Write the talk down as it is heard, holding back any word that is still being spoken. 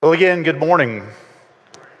Well, again, good morning.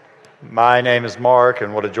 My name is Mark,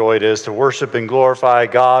 and what a joy it is to worship and glorify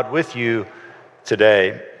God with you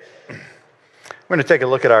today. We're going to take a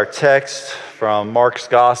look at our text from Mark's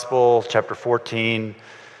Gospel, chapter 14,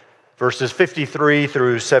 verses 53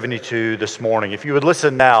 through 72 this morning. If you would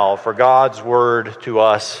listen now for God's word to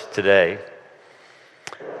us today.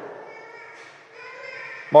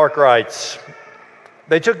 Mark writes,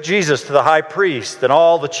 "They took Jesus to the high priest, and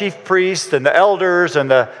all the chief priests and the elders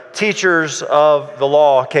and the teachers of the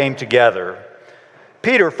law came together.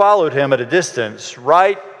 Peter followed him at a distance,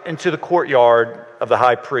 right into the courtyard of the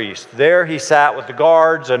high priest. There he sat with the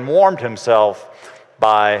guards and warmed himself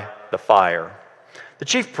by the fire. The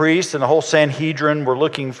chief priests and the whole Sanhedrin were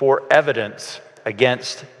looking for evidence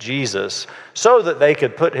against Jesus so that they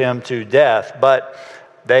could put him to death, but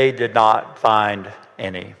they did not find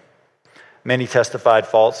any. Many testified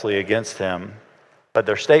falsely against him, but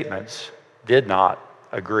their statements did not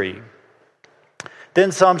agree.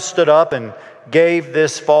 Then some stood up and gave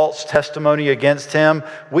this false testimony against him.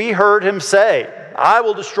 We heard him say, 'I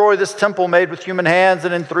will destroy this temple made with human hands,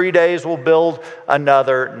 and in 3 days will build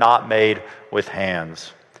another not made with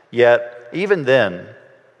hands.' Yet, even then,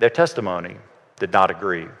 their testimony did not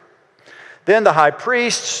agree. Then the high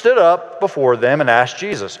priest stood up before them and asked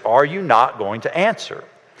Jesus, 'Are you not going to answer?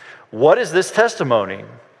 What is this testimony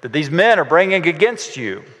that these men are bringing against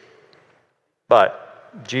you?'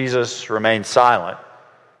 But Jesus remained silent,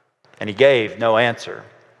 and he gave no answer.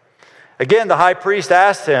 Again, the high priest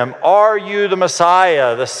asked him, 'Are you the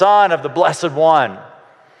Messiah, the Son of the Blessed One?'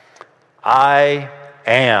 'I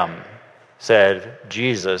am,' said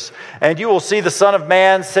Jesus, 'and you will see the Son of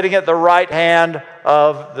Man sitting at the right hand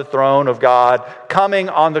of the throne of God, coming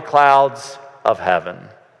on the clouds of heaven.'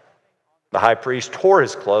 The high priest tore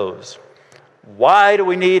his clothes. 'Why do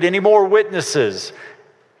we need any more witnesses?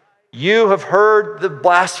 You have heard the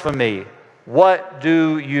blasphemy. What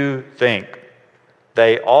do you think?'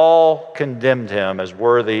 They all condemned him as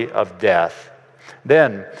worthy of death.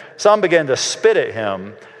 Then some began to spit at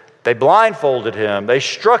him. They blindfolded him. They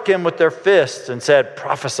struck him with their fists and said,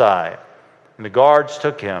 'Prophesy.' And the guards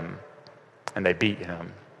took him and they beat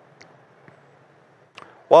him.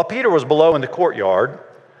 While Peter was below in the courtyard,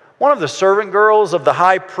 one of the servant girls of the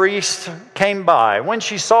high priest came by. When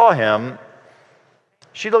she saw him,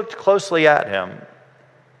 she looked closely at him.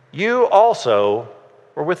 'You also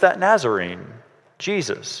were with that Nazarene,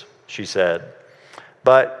 Jesus,' she said.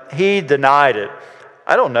 But he denied it.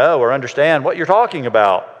 'I don't know or understand what you're talking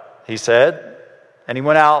about,' he said, and he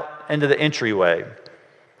went out into the entryway.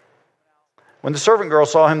 When the servant girl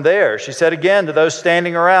saw him there, she said again to those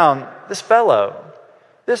standing around, 'This fellow,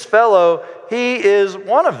 he is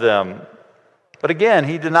one of them.' But again,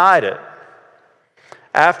 he denied it.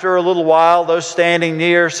 After a little while, those standing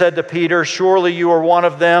near said to Peter, 'Surely you are one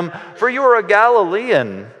of them, for you are a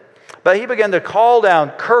Galilean.' But he began to call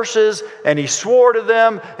down curses, and he swore to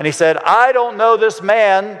them, and he said, 'I don't know this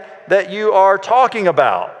man that you are talking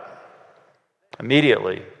about.'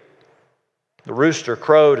 Immediately, the rooster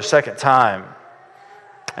crowed a second time.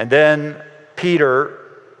 And then Peter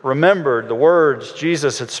remembered the words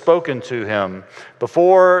Jesus had spoken to him.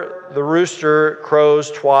 'Before the rooster crows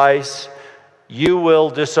twice, you will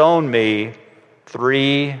disown me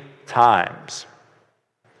 3 times.'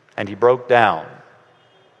 And he broke down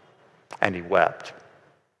and he wept."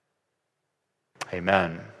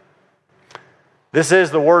 Amen. This is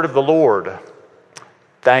the word of the Lord.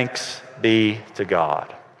 Thanks be to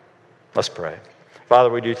God. Let's pray. Father,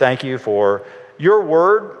 we do thank you for your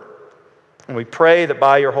word. And we pray that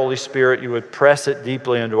by your Holy Spirit, you would press it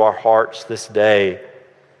deeply into our hearts this day,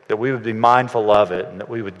 that we would be mindful of it, and that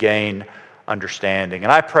we would gain understanding.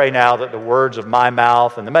 And I pray now that the words of my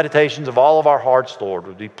mouth and the meditations of all of our hearts, Lord,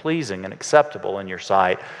 would be pleasing and acceptable in your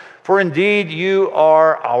sight. For indeed, you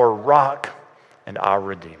are our rock and our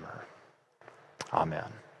Redeemer.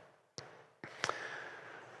 Amen.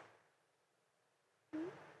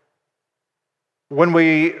 When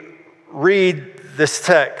we read this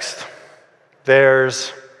text,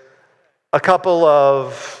 there's a couple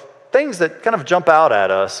of things that kind of jump out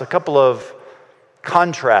at us, a couple of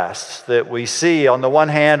contrasts that we see. On the one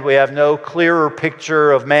hand, we have no clearer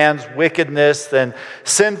picture of man's wickedness than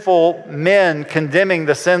sinful men condemning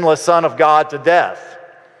the sinless Son of God to death.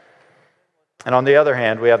 And on the other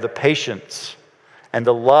hand, we have the patience and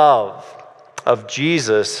the love of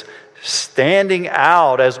Jesus standing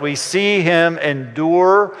out as we see him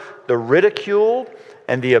endure the ridicule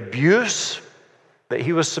and the abuse that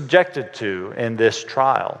he was subjected to in this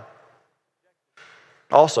trial.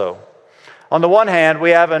 Also, on the one hand,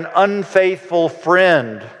 we have an unfaithful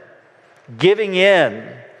friend giving in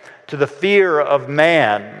to the fear of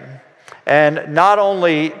man, and not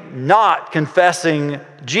only not confessing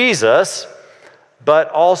Jesus, but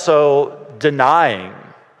also denying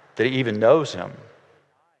that he even knows him.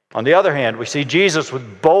 On the other hand, we see Jesus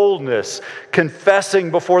with boldness confessing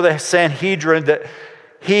before the Sanhedrin that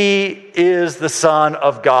he is the Son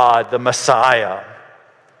of God, the Messiah,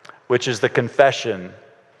 which is the confession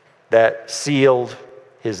that sealed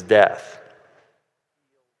his death.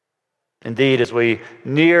 Indeed, as we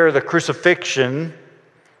near the crucifixion,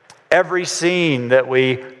 every scene that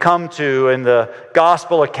we come to in the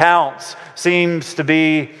gospel accounts seems to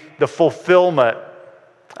be the fulfillment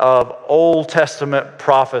of Old Testament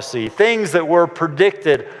prophecy. Things that were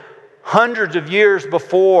predicted hundreds of years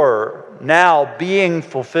before, now being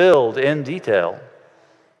fulfilled in detail.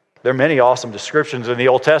 There are many awesome descriptions in the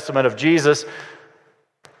Old Testament of Jesus.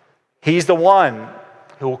 He's the one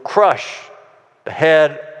who will crush the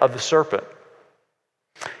head of the serpent.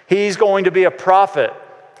 He's going to be a prophet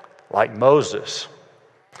like Moses.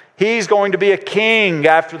 He's going to be a king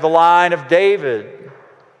after the line of David.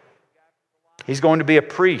 He's going to be a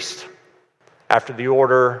priest after the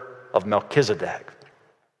order of Melchizedek.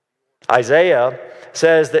 Isaiah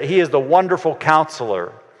says that he is the wonderful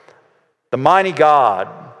counselor, the mighty God,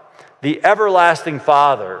 the everlasting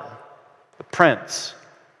Father, the Prince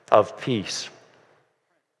of Peace.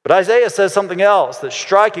 But Isaiah says something else that's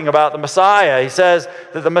striking about the Messiah. He says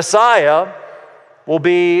that the Messiah will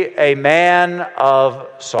be a man of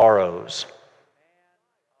sorrows,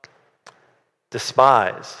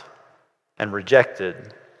 despised and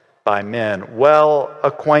rejected by men, well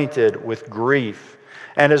acquainted with grief,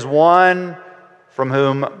 and as one from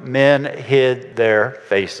whom men hid their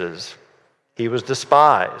faces. He was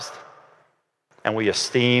despised, and we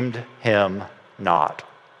esteemed him not.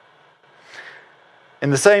 In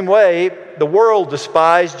the same way, the world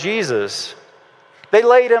despised Jesus. They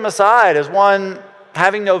laid him aside as one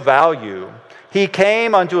having no value. He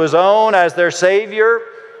came unto his own as their Savior,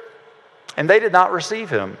 and they did not receive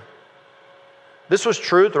him. This was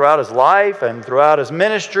true throughout his life and throughout his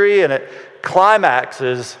ministry, and it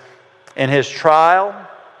climaxes in his trial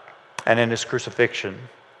and in his crucifixion.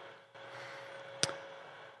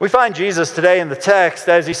 We find Jesus today in the text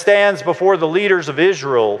as he stands before the leaders of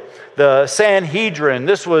Israel, the Sanhedrin.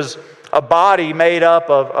 This was a body made up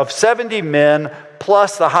of 70 men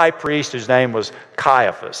plus the high priest whose name was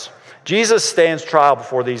Caiaphas. Jesus stands trial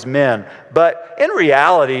before these men, but in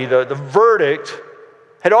reality, the verdict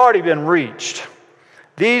had already been reached.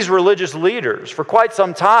 These religious leaders, for quite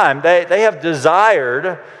some time, they have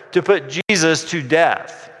desired to put Jesus to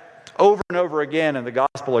death. Over and over again in the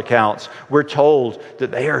gospel accounts, we're told that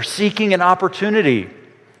they are seeking an opportunity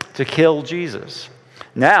to kill Jesus.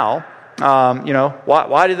 Now,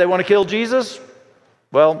 why did they want to kill Jesus?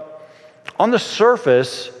 Well, on the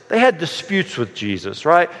surface, they had disputes with Jesus,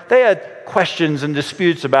 right? They had questions and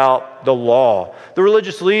disputes about the law. The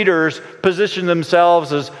religious leaders positioned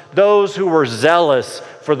themselves as those who were zealous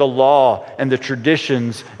for the law and the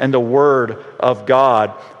traditions and the word of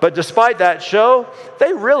God. But despite that show,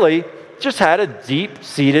 they really just had a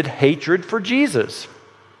deep-seated hatred for Jesus.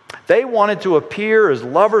 They wanted to appear as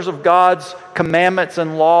lovers of God's commandments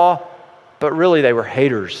and law, but really they were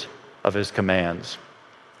haters of his commands.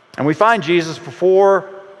 And we find Jesus before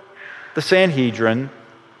the Sanhedrin.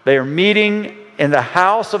 They are meeting in the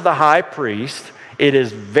house of the high priest. It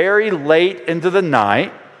is very late into the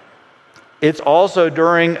night. It's also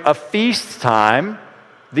during a feast time.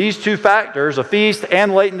 These two factors, a feast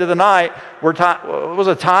and late into the night, was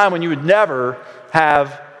a time when you would never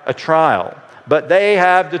have a trial. But they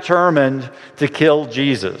have determined to kill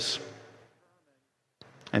Jesus.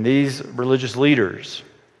 And these religious leaders,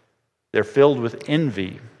 they're filled with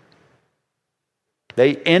envy.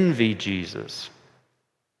 They envy Jesus.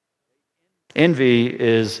 Envy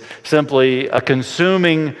is simply a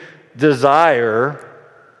consuming desire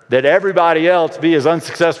that everybody else be as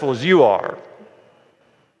unsuccessful as you are.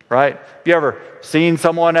 Right? Have you ever seen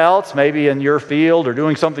someone else, maybe in your field or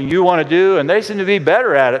doing something you want to do, and they seem to be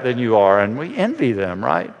better at it than you are, and we envy them,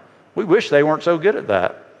 right? We wish they weren't so good at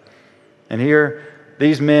that. And here,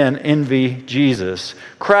 these men envy Jesus.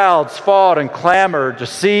 Crowds fought and clamored to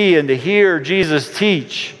see and to hear Jesus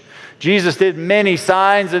teach. Jesus did many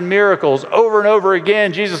signs and miracles. Over and over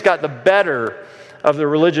again, Jesus got the better of the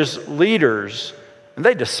religious leaders, and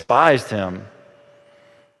they despised him.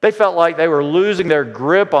 They felt like they were losing their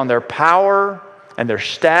grip on their power and their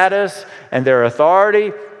status and their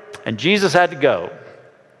authority, and Jesus had to go.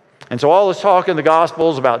 And so all this talk in the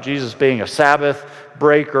Gospels about Jesus being a Sabbath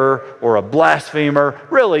breaker or a blasphemer,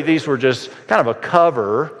 really these were just kind of a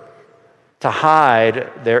cover to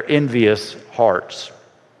hide their envious hearts.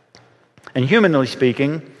 And humanly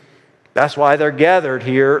speaking, that's why they're gathered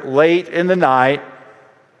here late in the night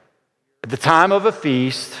at the time of a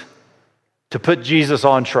feast to put Jesus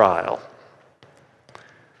on trial.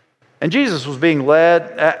 And Jesus was being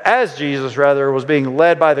led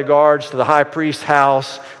by the guards to the high priest's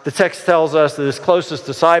house. The text tells us that his closest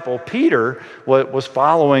disciple, Peter, was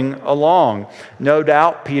following along. No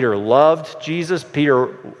doubt Peter loved Jesus.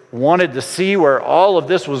 Peter wanted to see where all of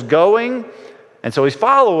this was going. And so he's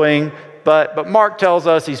following, but Mark tells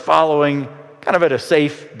us he's following kind of at a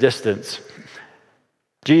safe distance.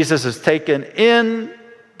 Jesus is taken in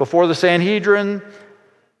before the Sanhedrin,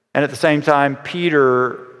 and at the same time,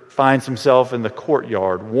 Peter finds himself in the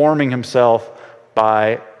courtyard, warming himself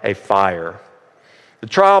by a fire. The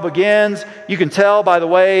trial begins. You can tell by the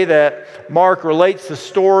way that Mark relates the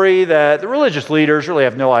story that the religious leaders really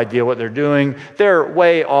have no idea what they're doing. They're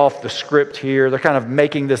way off the script here. They're kind of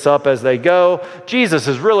making this up as they go. Jesus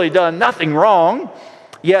has really done nothing wrong,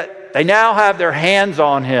 yet they now have their hands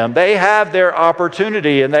on him. They have their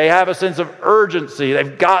opportunity, and they have a sense of urgency.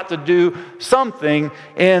 They've got to do something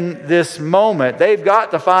in this moment. They've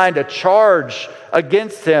got to find a charge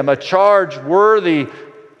against him, a charge worthy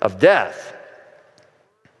of death.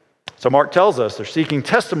 So Mark tells us they're seeking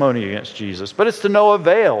testimony against Jesus, but it's to no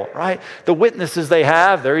avail, right? The witnesses they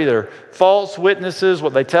have, they're either false witnesses,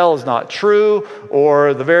 what they tell is not true,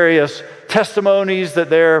 or the various testimonies that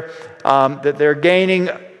they're gaining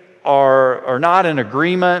are not in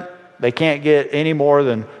agreement. They can't get any more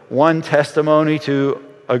than one testimony to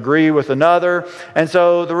agree with another. And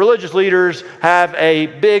so the religious leaders have a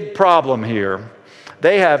big problem here.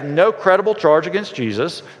 They have no credible charge against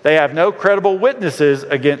Jesus. They have no credible witnesses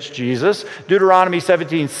against Jesus. Deuteronomy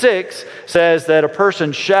 17:6 says that a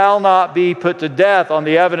person shall not be put to death on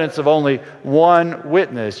the evidence of only one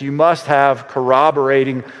witness. You must have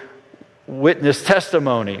corroborating witness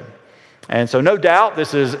testimony. And so no doubt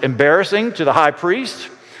this is embarrassing to the high priest.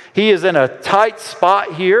 He is in a tight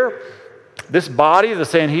spot here. This body, the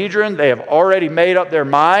Sanhedrin, they have already made up their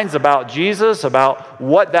minds about Jesus, about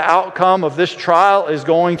what the outcome of this trial is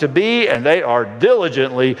going to be, and they are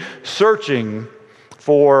diligently searching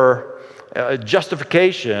for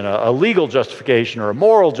justification, a legal justification or a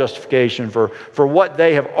moral justification for what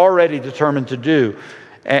they have already determined to do.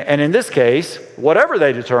 And in this case, whatever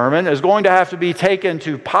they determine is going to have to be taken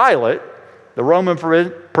to Pilate, the Roman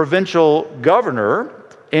provincial governor,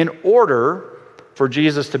 in order for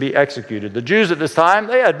Jesus to be executed. The Jews at this time,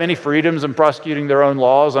 they had many freedoms in prosecuting their own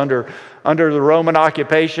laws under the Roman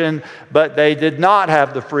occupation, but they did not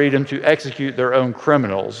have the freedom to execute their own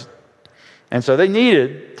criminals. And so they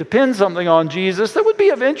needed to pin something on Jesus that would be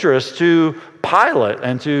of interest to Pilate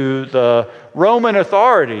and to the Roman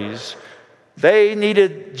authorities. They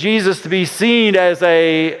needed Jesus to be seen as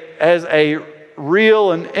a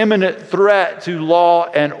real and imminent threat to law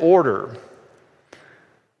and order.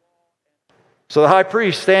 So the high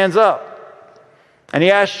priest stands up and he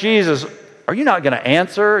asks Jesus, "Are you not going to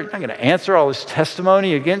answer? You're not going to answer all this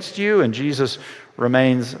testimony against you?" And Jesus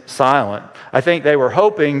remains silent. I think they were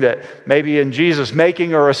hoping that maybe in Jesus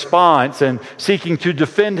making a response and seeking to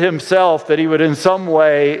defend himself, that he would in some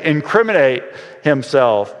way incriminate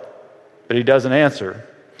himself, but he doesn't answer.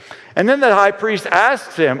 And then the high priest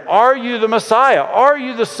asks him, "Are you the Messiah? Are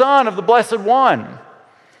you the Son of the Blessed One?"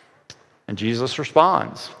 And Jesus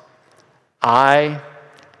responds, "I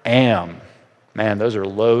am." Man, those are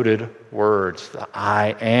loaded words, the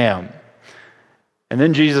 "I am." And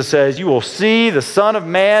then Jesus says, "You will see the Son of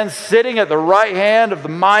Man sitting at the right hand of the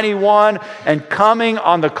Mighty One and coming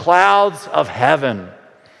on the clouds of heaven."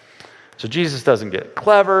 So Jesus doesn't get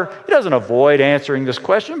clever. He doesn't avoid answering this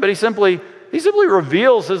question, but he simply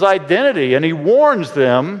reveals his identity, and he warns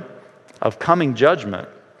them of coming judgment.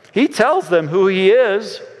 He tells them who he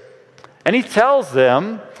is, and he tells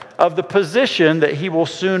them of the position that he will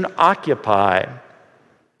soon occupy,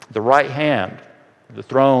 the right hand of the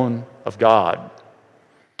throne of God.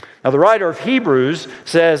 Now, the writer of Hebrews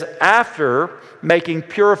says after making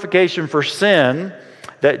purification for sin,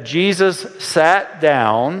 that Jesus sat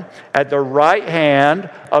down at the right hand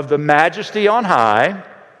of the Majesty on high,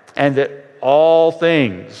 and that all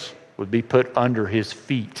things would be put under his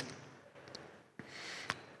feet.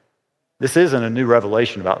 This isn't a new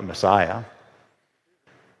revelation about the Messiah.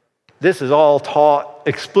 This is all taught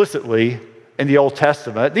explicitly in the Old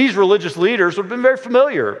Testament. These religious leaders would have been very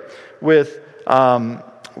familiar with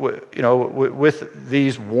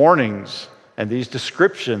these warnings and these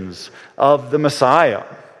descriptions of the Messiah.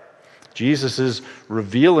 Jesus is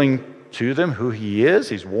revealing to them who he is.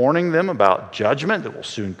 He's warning them about judgment that will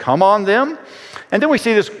soon come on them. And then we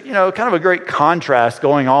see this, kind of a great contrast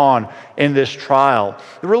going on in this trial.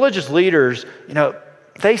 The religious leaders,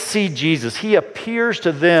 they see Jesus. He appears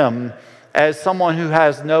to them as someone who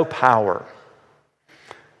has no power.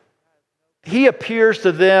 He appears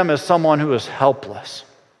to them as someone who is helpless.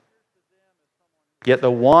 Yet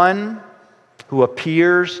the one who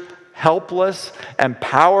appears helpless and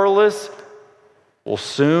powerless will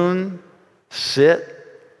soon sit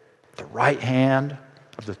at the right hand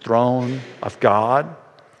of the throne of God.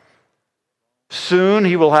 Soon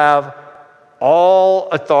he will have all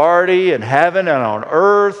authority in heaven and on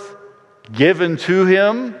earth given to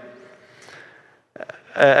him.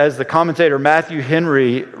 As the commentator Matthew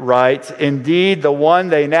Henry writes, indeed, the one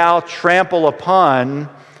they now trample upon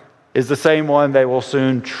is the same one they will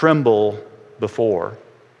soon tremble before.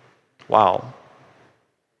 Wow.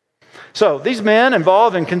 So these men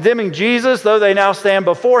involved in condemning Jesus, though they now stand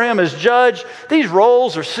before him as judge, these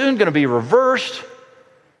roles are soon going to be reversed.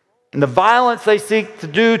 And the violence they seek to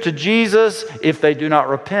do to Jesus, if they do not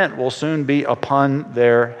repent, will soon be upon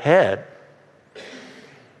their head.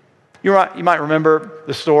 You might remember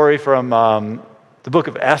the story from the book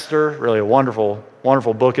of Esther, really a wonderful,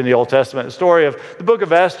 wonderful book in the Old Testament. The story of the book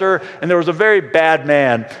of Esther, and there was a very bad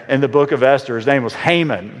man in the book of Esther. His name was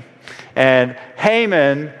Haman. And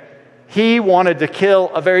Haman, he wanted to kill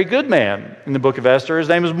a very good man in the book of Esther. His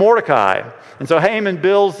name was Mordecai. And so Haman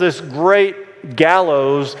builds this great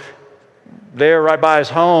gallows there right by his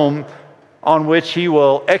home on which he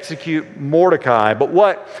will execute Mordecai. But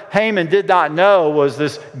what Haman did not know was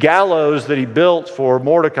this gallows that he built for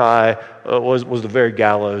Mordecai was the very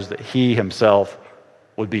gallows that he himself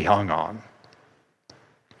would be hung on.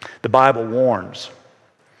 The Bible warns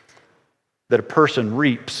that a person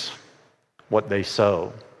reaps what they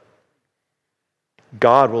sow.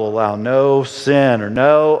 God will allow no sin or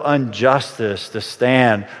no injustice to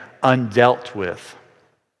stand undealt with.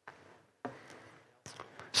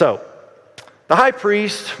 So, the high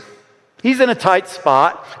priest, he's in a tight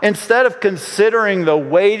spot. Instead of considering the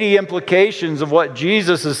weighty implications of what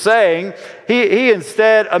Jesus is saying, he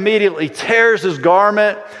instead immediately tears his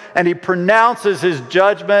garment and he pronounces his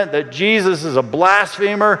judgment that Jesus is a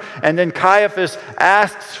blasphemer. And then Caiaphas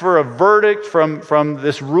asks for a verdict from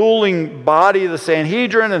this ruling body, the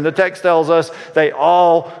Sanhedrin, and the text tells us they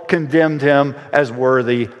all condemned him as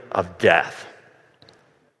worthy of death.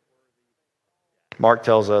 Mark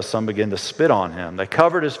tells us some began to spit on him. They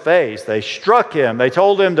covered his face. They struck him. They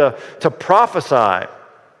told him to prophesy.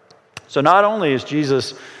 So not only is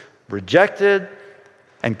Jesus rejected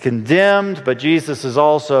and condemned, but Jesus is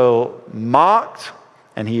also mocked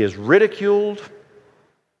and he is ridiculed.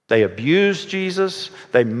 They abused Jesus.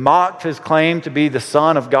 They mocked his claim to be the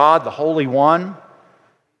Son of God, the Holy One.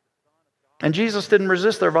 And Jesus didn't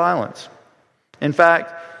resist their violence. In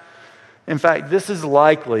fact, this is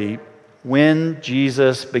likely when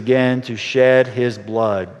Jesus began to shed his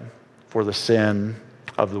blood for the sin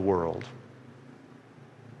of the world.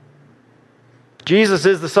 Jesus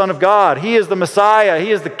is the Son of God. He is the Messiah.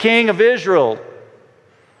 He is the King of Israel.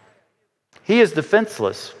 He is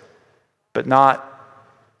defenseless, but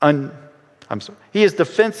He is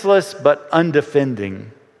defenseless but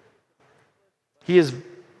undefending. He is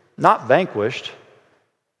not vanquished,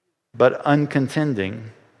 but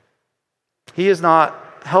uncontending. He is not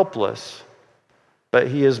helpless, but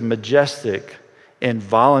he is majestic in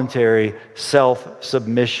voluntary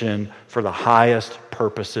self-submission for the highest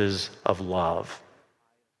purposes of love.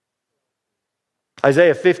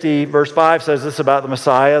 Isaiah 50 verse 5 says this about the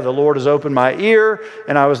Messiah: the Lord has opened my ear,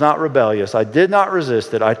 and I was not rebellious. I did not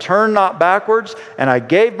resist it. I turned not backwards, and I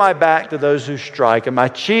gave my back to those who strike, and my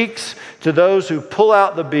cheeks to those who pull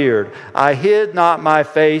out the beard. I hid not my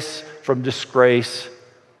face from disgrace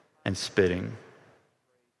and spitting.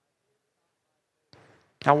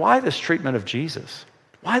 Now, why this treatment of Jesus?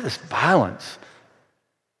 Why this violence?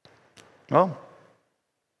 Well,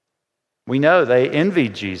 we know they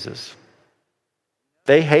envied Jesus.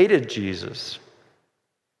 They hated Jesus.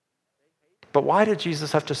 But why did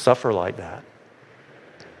Jesus have to suffer like that?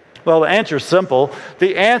 Well, the answer is simple.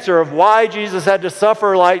 The answer of why Jesus had to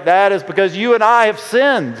suffer like that is because you and I have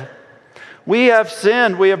sinned. We have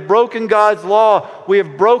sinned. We have broken God's law. We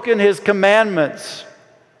have broken his commandments.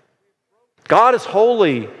 God is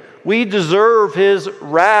holy. We deserve his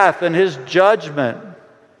wrath and his judgment.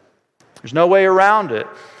 There's no way around it.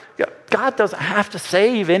 God doesn't have to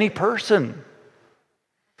save any person.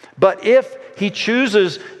 But if he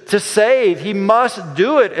chooses to save, he must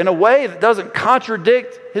do it in a way that doesn't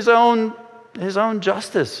contradict his own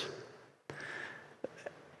justice.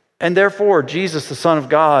 And therefore, Jesus, the Son of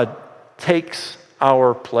God, takes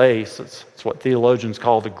our place. It's what theologians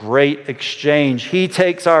call the great exchange. He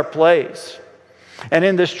takes our place. And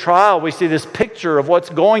in this trial, we see this picture of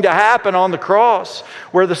what's going to happen on the cross,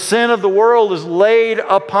 where the sin of the world is laid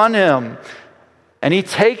upon him, and he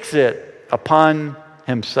takes it upon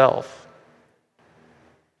himself.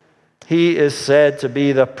 He is said to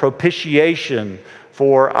be the propitiation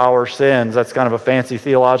for our sins. That's kind of a fancy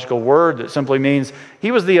theological word that simply means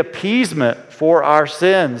he was the appeasement for our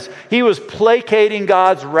sins. He was placating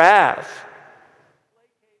God's wrath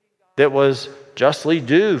that was justly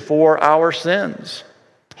due for our sins.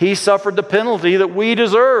 He suffered the penalty that we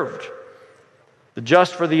deserved, the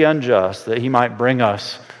just for the unjust, that he might bring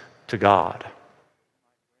us to God.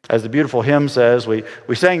 As the beautiful hymn says, we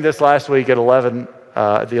sang this last week at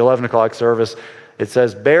the 11 o'clock service. It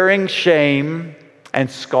says, bearing shame and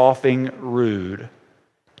scoffing rude,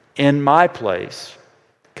 in my place,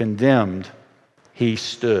 condemned, he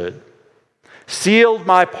stood. Sealed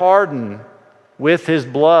my pardon with his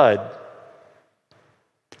blood.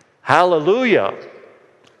 Hallelujah!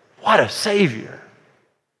 What a Savior!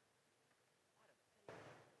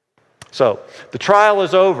 So, the trial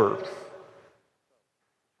is over.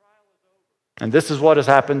 And this is what has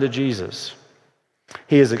happened to Jesus.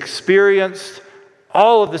 He has experienced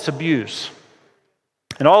all of this abuse.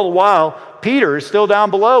 And all the while, Peter is still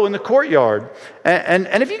down below in the courtyard. And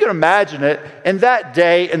if you can imagine it, in that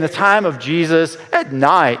day, in the time of Jesus, at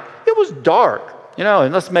night, it was dark.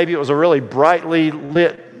 Unless maybe it was a really brightly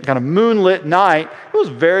lit, kind of moonlit night, it was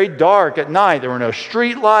very dark at night. There were no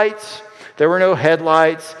street lights. There were no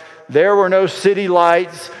headlights. There were no city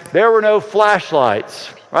lights. There were no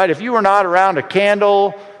flashlights, right? If you were not around a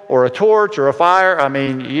candle or a torch or a fire,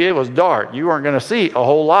 it was dark. You weren't going to see a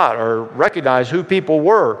whole lot or recognize who people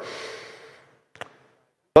were.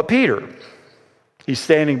 But Peter, he's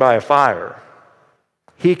standing by a fire.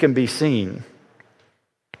 He can be seen.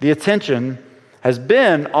 The attention has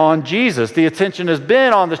been on Jesus. The attention has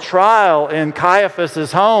been on the trial in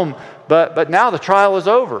Caiaphas' home, but now the trial is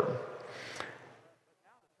over.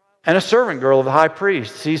 And a servant girl of the high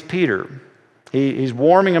priest sees Peter. He's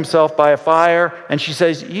warming himself by a fire, and she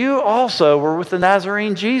says, you also were with the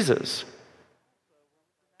Nazarene Jesus.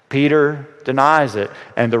 Peter denies it,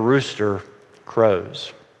 and the rooster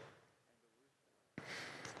crows.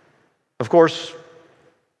 Of course,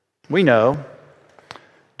 we know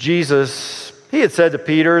Jesus, he had said to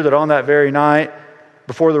Peter that on that very night,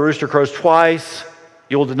 before the rooster crows twice,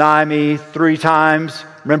 you will deny me 3 times.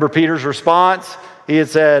 Remember Peter's response? He had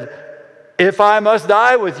said, if I must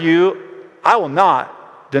die with you, I will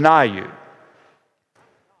not deny you.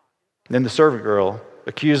 Then the servant girl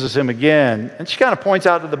accuses him again, and she kind of points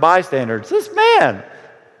out to the bystanders, this man,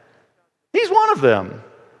 he's one of them.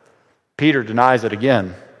 Peter denies it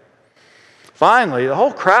again. Finally, the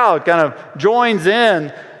whole crowd kind of joins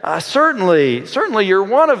in. Certainly you're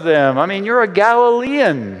one of them. You're a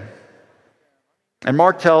Galilean. And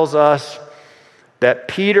Mark tells us that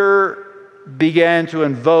Peter began to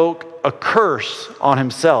invoke a curse on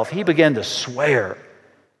himself. He began to swear.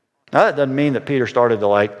 Now, that doesn't mean that Peter started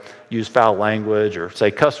to use foul language or say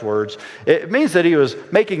cuss words. It means that he was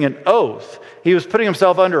making an oath. He was putting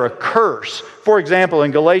himself under a curse. For example,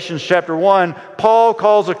 in Galatians chapter 1, Paul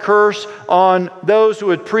calls a curse on those who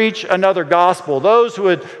would preach another gospel, those who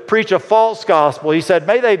would preach a false gospel. He said,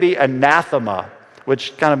 may they be anathema,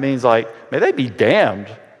 which kind of means may they be damned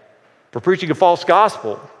for preaching a false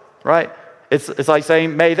gospel, right? It's like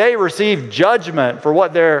saying, may they receive judgment for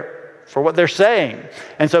what they're saying.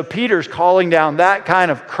 And so Peter's calling down that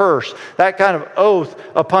kind of curse, that kind of oath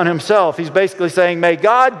upon himself. He's basically saying, may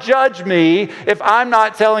God judge me if I'm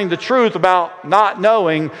not telling the truth about not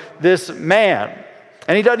knowing this man.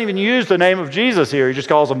 And he doesn't even use the name of Jesus here. He just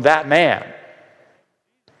calls him that man.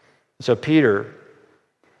 So Peter,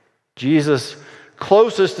 Jesus'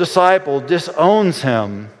 closest disciple, disowns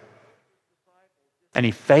him, and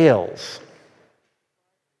he fails.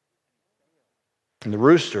 And the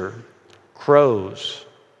rooster crows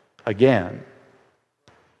again.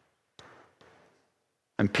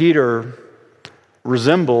 And Peter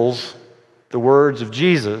resembles the words of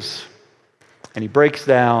Jesus, and he breaks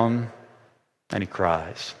down and he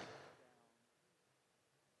cries.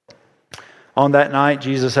 On that night,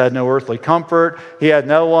 Jesus had no earthly comfort. He had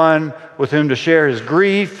no one with whom to share his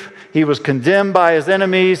grief. He was condemned by his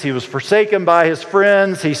enemies. He was forsaken by his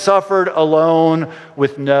friends. He suffered alone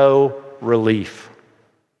with no relief.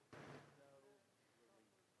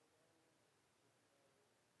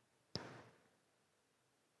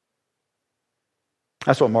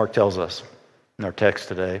 That's what Mark tells us in our text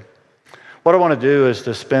today. What I want to do is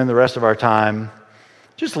to spend the rest of our time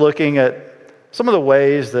just looking at some of the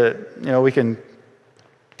ways that we can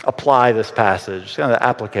apply this passage, kind of the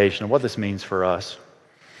application of what this means for us.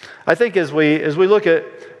 I think as we look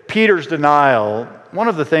at Peter's denial, one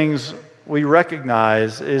of the things we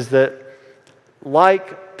recognize is that,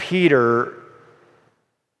 like Peter,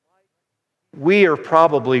 we are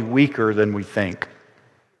probably weaker than we think.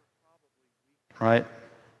 Right?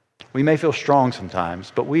 We may feel strong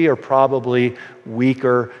sometimes, but we are probably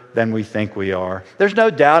weaker than we think we are. There's no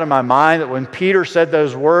doubt in my mind that when Peter said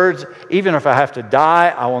those words, even if I have to die,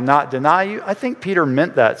 I will not deny you, I think Peter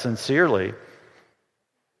meant that sincerely.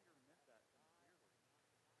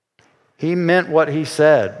 He meant what he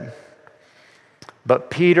said. But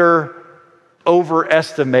Peter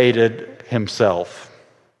overestimated himself.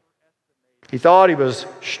 He thought he was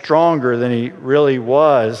stronger than he really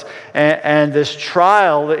was. And this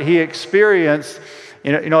trial that he experienced,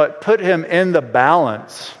 it put him in the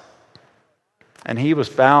balance. And he was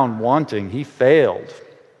found wanting. He failed.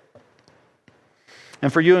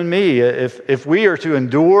 And for you and me, if we are to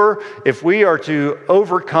endure, if we are to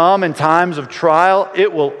overcome in times of trial,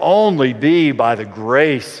 it will only be by the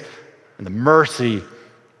grace and the mercy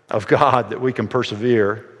of God that we can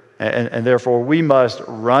persevere. And therefore, we must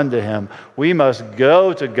run to Him. We must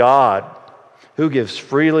go to God, who gives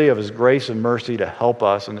freely of His grace and mercy to help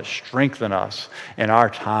us and to strengthen us in our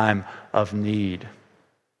time of need.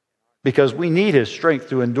 Because we need His strength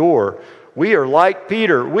to endure. We are like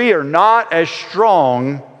Peter. We are not as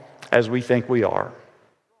strong as we think we are.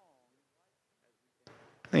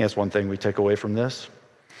 I think that's one thing we take away from this.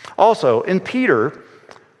 Also, in Peter,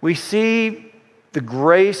 we see the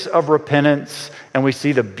grace of repentance, and we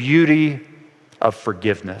see the beauty of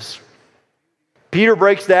forgiveness. Peter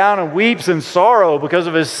breaks down and weeps in sorrow because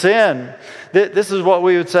of his sin. This is what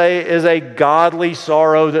we would say is a godly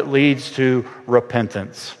sorrow that leads to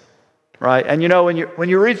repentance, right? And when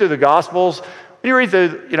you read through the Gospels, when you read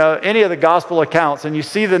through any of the Gospel accounts, and you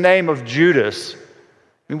see the name of Judas,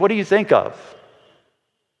 what do you think of?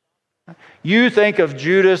 You think of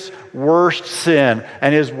Judas' worst sin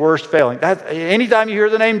and his worst failing. Anytime you hear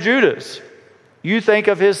the name Judas, you think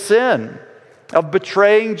of his sin of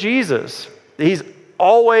betraying Jesus. He's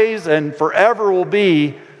always and forever will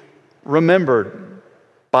be remembered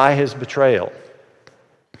by his betrayal.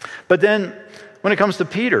 But then when it comes to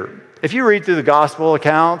Peter, if you read through the gospel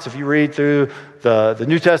accounts, if you read through the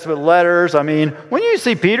New Testament letters, when you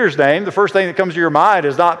see Peter's name, the first thing that comes to your mind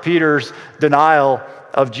is not Peter's denial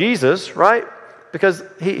of Jesus, right? Because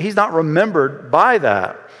he's not remembered by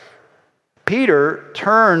that. Peter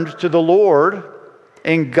turned to the Lord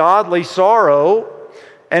in godly sorrow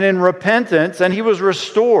and in repentance, and he was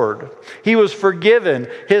restored. He was forgiven.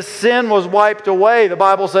 His sin was wiped away. The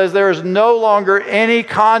Bible says there is no longer any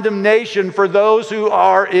condemnation for those who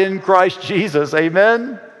are in Christ Jesus.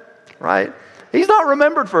 Amen? Right? He's not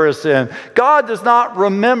remembered for his sin. God does not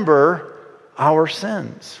remember our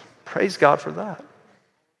sins. Praise God for that.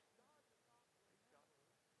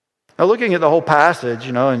 Now, looking at the whole passage,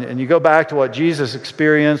 and you go back to what Jesus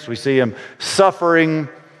experienced, we see him suffering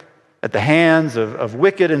at the hands of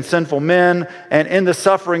wicked and sinful men, and in the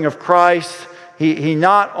suffering of Christ, he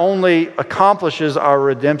not only accomplishes our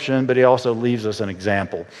redemption, but he also leaves us an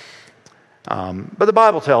example. But the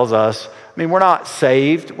Bible tells us, we're not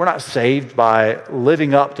saved. We're not saved by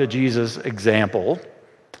living up to Jesus' example.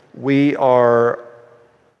 We are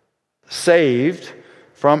saved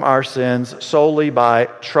from our sins solely by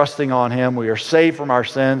trusting on Him. We are saved from our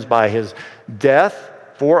sins by His death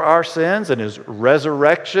for our sins and His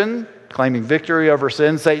resurrection, claiming victory over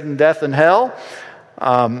sin, Satan, death, and hell.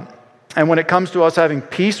 And when it comes to us having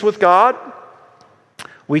peace with God,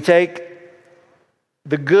 we take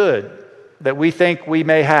the good that we think we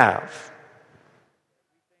may have,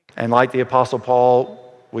 and like the Apostle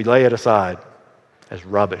Paul, we lay it aside as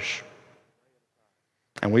rubbish.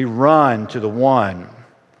 And we run to the one.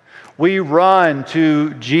 We run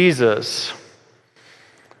to Jesus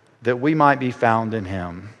that we might be found in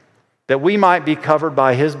Him, that we might be covered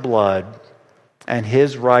by His blood and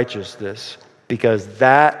His righteousness, because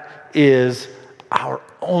that is our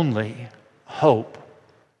only hope.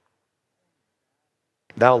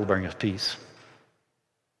 That will bring us peace.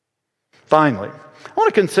 Finally, I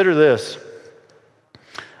want to consider this.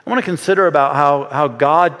 I want to consider about how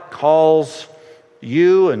God calls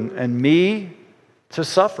you and me to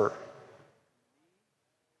suffer.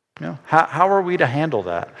 How are we to handle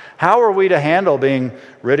that? How are we to handle being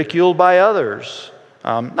ridiculed by others?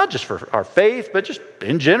 Not just for our faith, but just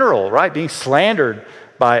in general, right? Being slandered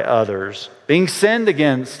by others, being sinned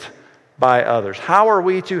against by others. How are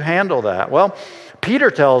we to handle that? Well,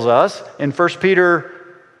 Peter tells us in 1 Peter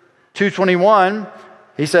 2:21,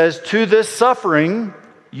 He says, to this suffering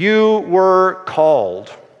you were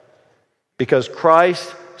called, because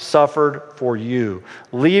Christ suffered for you,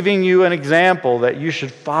 leaving you an example that you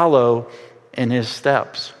should follow in his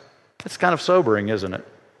steps. It's kind of sobering, isn't it?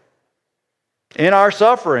 In our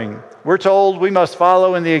suffering, we're told we must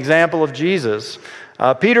follow in the example of Jesus.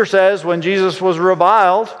 Peter says when Jesus was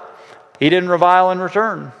reviled, he didn't revile in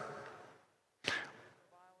return.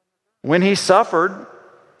 When he suffered,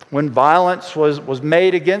 when violence was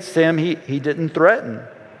made against him, he didn't threaten.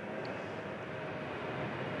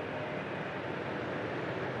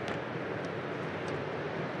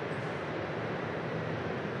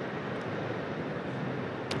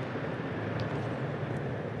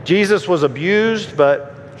 Jesus was abused,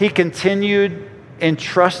 but he continued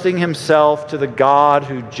entrusting himself to the God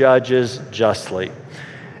who judges justly.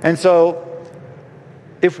 And so,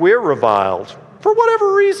 if we're reviled, for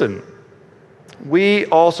whatever reason, we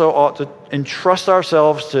also ought to entrust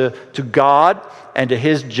ourselves to God and to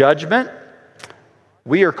his judgment.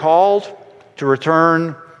 We are called to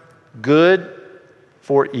return good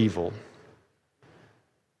for evil.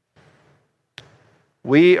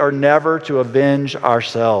 We are never to avenge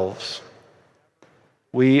ourselves.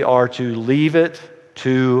 We are to leave it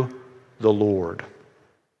to the Lord.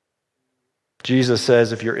 Jesus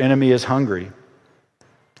says, if your enemy is hungry,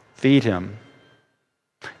 feed him.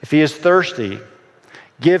 If he is thirsty,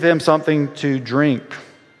 give him something to drink.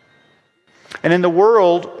 And in the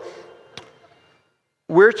world,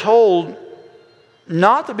 we're told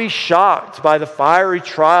not to be shocked by the fiery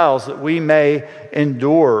trials that we may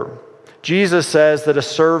endure. Jesus says that a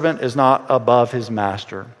servant is not above his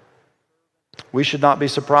master. We should not be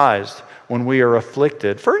surprised when we are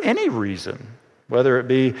afflicted for any reason, whether it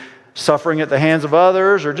be suffering at the hands of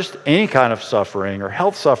others or just any kind of suffering or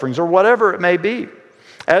health sufferings or whatever it may be.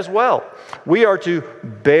 As well, we are to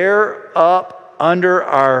bear up under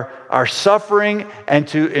our suffering and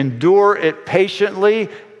to endure it patiently,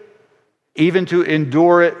 even to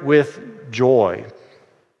endure it with joy.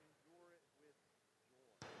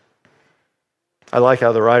 I like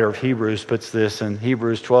how the writer of Hebrews puts this in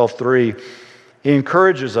Hebrews 12:3. He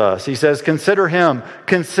encourages us. He says, consider him,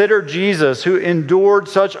 consider Jesus, who endured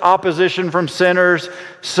such opposition from sinners,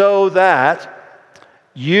 so that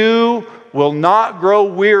you will not grow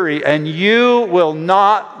weary and you will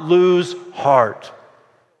not lose heart.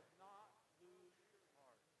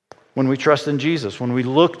 When we trust in Jesus, when we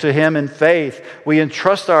look to him in faith, we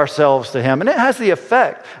entrust ourselves to him. And it has the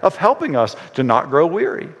effect of helping us to not grow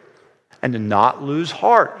weary and to not lose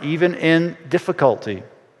heart, even in difficulty.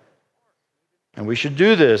 And we should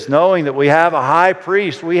do this knowing that we have a high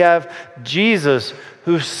priest. We have Jesus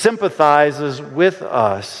who sympathizes with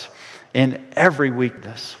us in every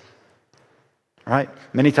weakness. Right?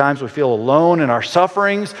 Many times we feel alone in our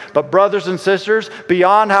sufferings, but brothers and sisters,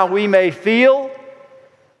 beyond how we may feel,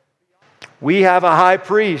 we have a high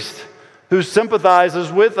priest who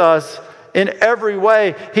sympathizes with us in every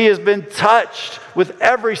way. He has been touched with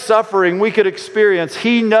every suffering we could experience.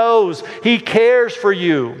 He knows, he cares for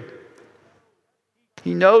you.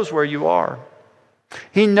 He knows where you are.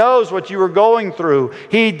 He knows what you are going through.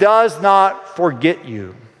 He does not forget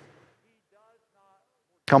you.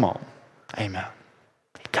 Come on. Amen.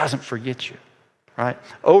 He doesn't forget you. Right?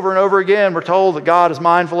 Over and over again, we're told that God is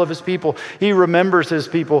mindful of his people. He remembers his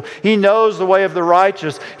people. He knows the way of the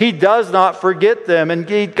righteous. He does not forget them.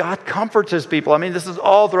 Indeed, God comforts his people. I mean, this is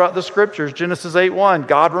all throughout the scriptures. Genesis 8:1,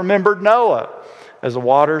 God remembered Noah as the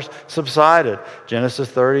waters subsided. Genesis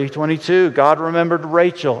 30:22, God remembered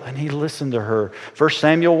Rachel and he listened to her. 1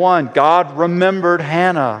 Samuel 1, God remembered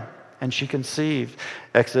Hannah and she conceived.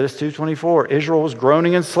 Exodus 2:24, Israel was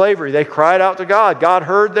groaning in slavery. They cried out to God. God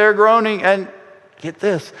heard their groaning and get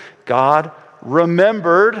this, God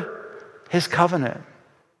remembered his covenant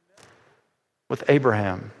with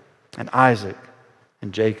Abraham and Isaac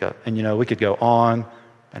and Jacob. And we could go on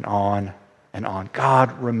and on and on.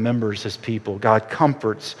 God remembers his people. God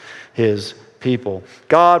comforts his people.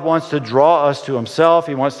 God wants to draw us to himself.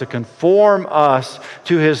 He wants to conform us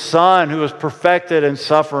to his Son who is perfected in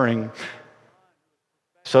suffering,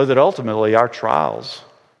 so that ultimately our trials,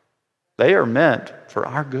 they are meant for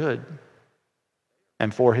our good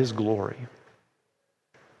and for his glory.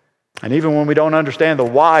 And even when we don't understand the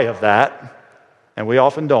why of that, and we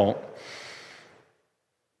often don't,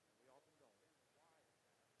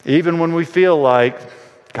 even when we feel like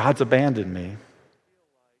God's abandoned me,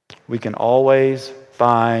 we can always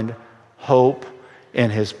find hope in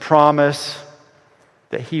his promise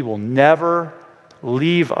that he will never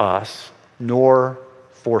leave us nor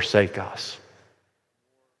forsake us.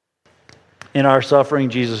 In our suffering,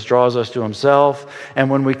 Jesus draws us to himself, and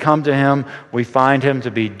when we come to him, we find him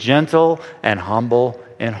to be gentle and humble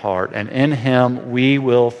in heart, and in him we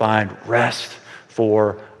will find rest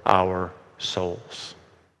for our souls.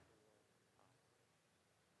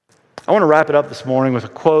 I want to wrap it up this morning with a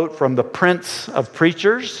quote from the Prince of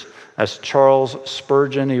Preachers. That's Charles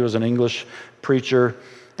Spurgeon. He was an English preacher.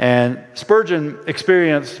 And Spurgeon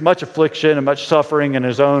experienced much affliction and much suffering in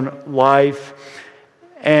his own life.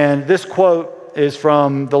 And this quote is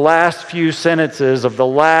from the last few sentences of the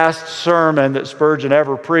last sermon that Spurgeon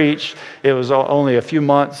ever preached. It was only a few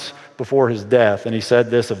months before his death. And he said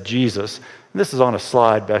this of Jesus. And this is on a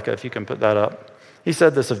slide, Becca, if you can put that up. He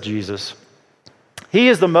said this of Jesus. He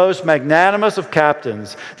is the most magnanimous of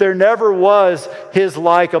captains. There never was his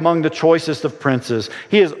like among the choicest of princes.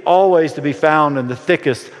 He is always to be found in the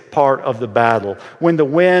thickest part of the battle. When the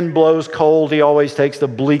wind blows cold, he always takes the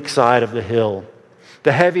bleak side of the hill.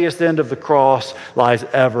 The heaviest end of the cross lies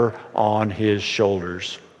ever on his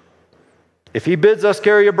shoulders. If he bids us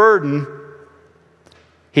carry a burden,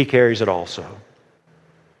 he carries it also.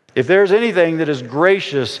 If there's anything that is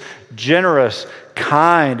gracious, generous,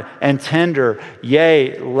 kind, and tender,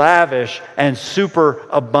 yea, lavish, and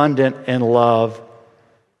superabundant in love,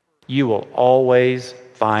 you will always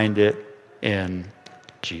find it in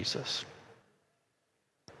Jesus.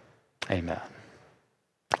 Amen.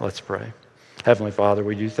 Let's pray. Heavenly Father,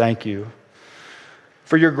 we do thank you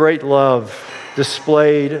for your great love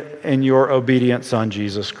displayed in your obedient Son,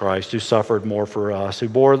 Jesus Christ, who suffered more for us, who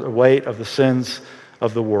bore the weight of the sins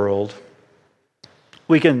of the world.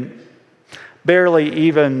 We can barely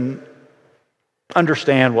even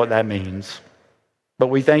understand what that means, but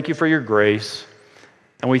we thank you for your grace,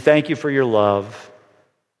 and we thank you for your love,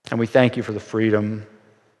 and we thank you for the freedom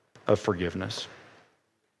of forgiveness.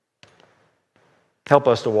 Help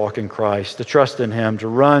us to walk in Christ, to trust in him, to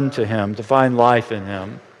run to him, to find life in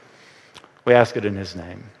him. We ask it in his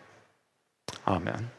name. Amen.